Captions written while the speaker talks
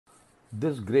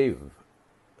This grave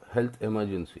health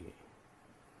emergency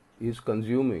is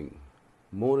consuming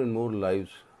more and more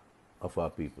lives of our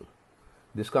people.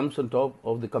 This comes on top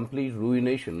of the complete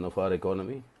ruination of our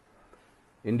economy.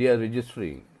 India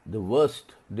registering the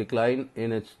worst decline in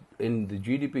the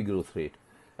GDP growth rate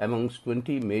amongst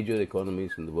 20 major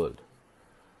economies in the world.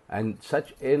 And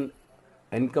such an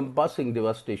encompassing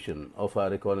devastation of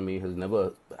our economy has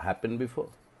never happened before.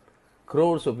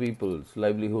 Crores of people's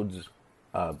livelihoods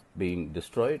are being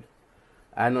destroyed.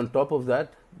 And on top of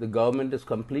that, the government has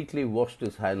completely washed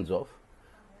its hands off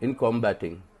in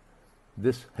combating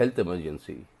this health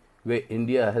emergency, where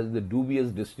India has the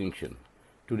dubious distinction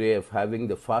today of having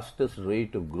the fastest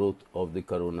rate of growth of the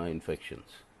corona infections.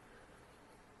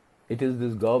 It is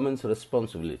this government's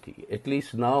responsibility, at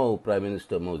least now, Prime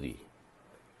Minister Modi.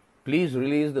 Please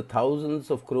release the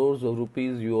thousands of crores of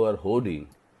rupees you are hoarding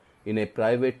in a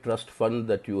private trust fund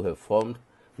that you have formed,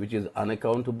 which is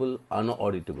unaccountable,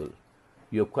 unauditable.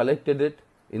 You have collected it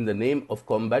in the name of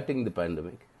combating the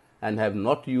pandemic and have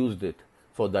not used it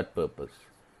for that purpose.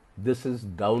 This is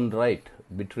downright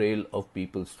betrayal of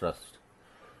people's trust.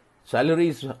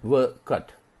 Salaries were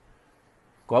cut.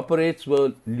 Corporates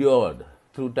were lured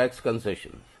through tax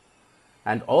concessions.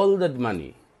 And all that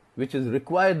money, which is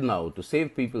required now to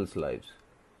save people's lives,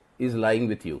 is lying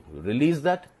with you. Release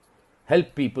that.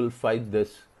 Help people fight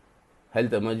this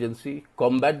health emergency,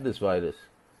 combat this virus,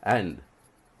 and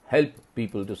help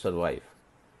people to survive.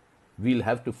 We'll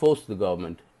have to force the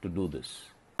government to do this.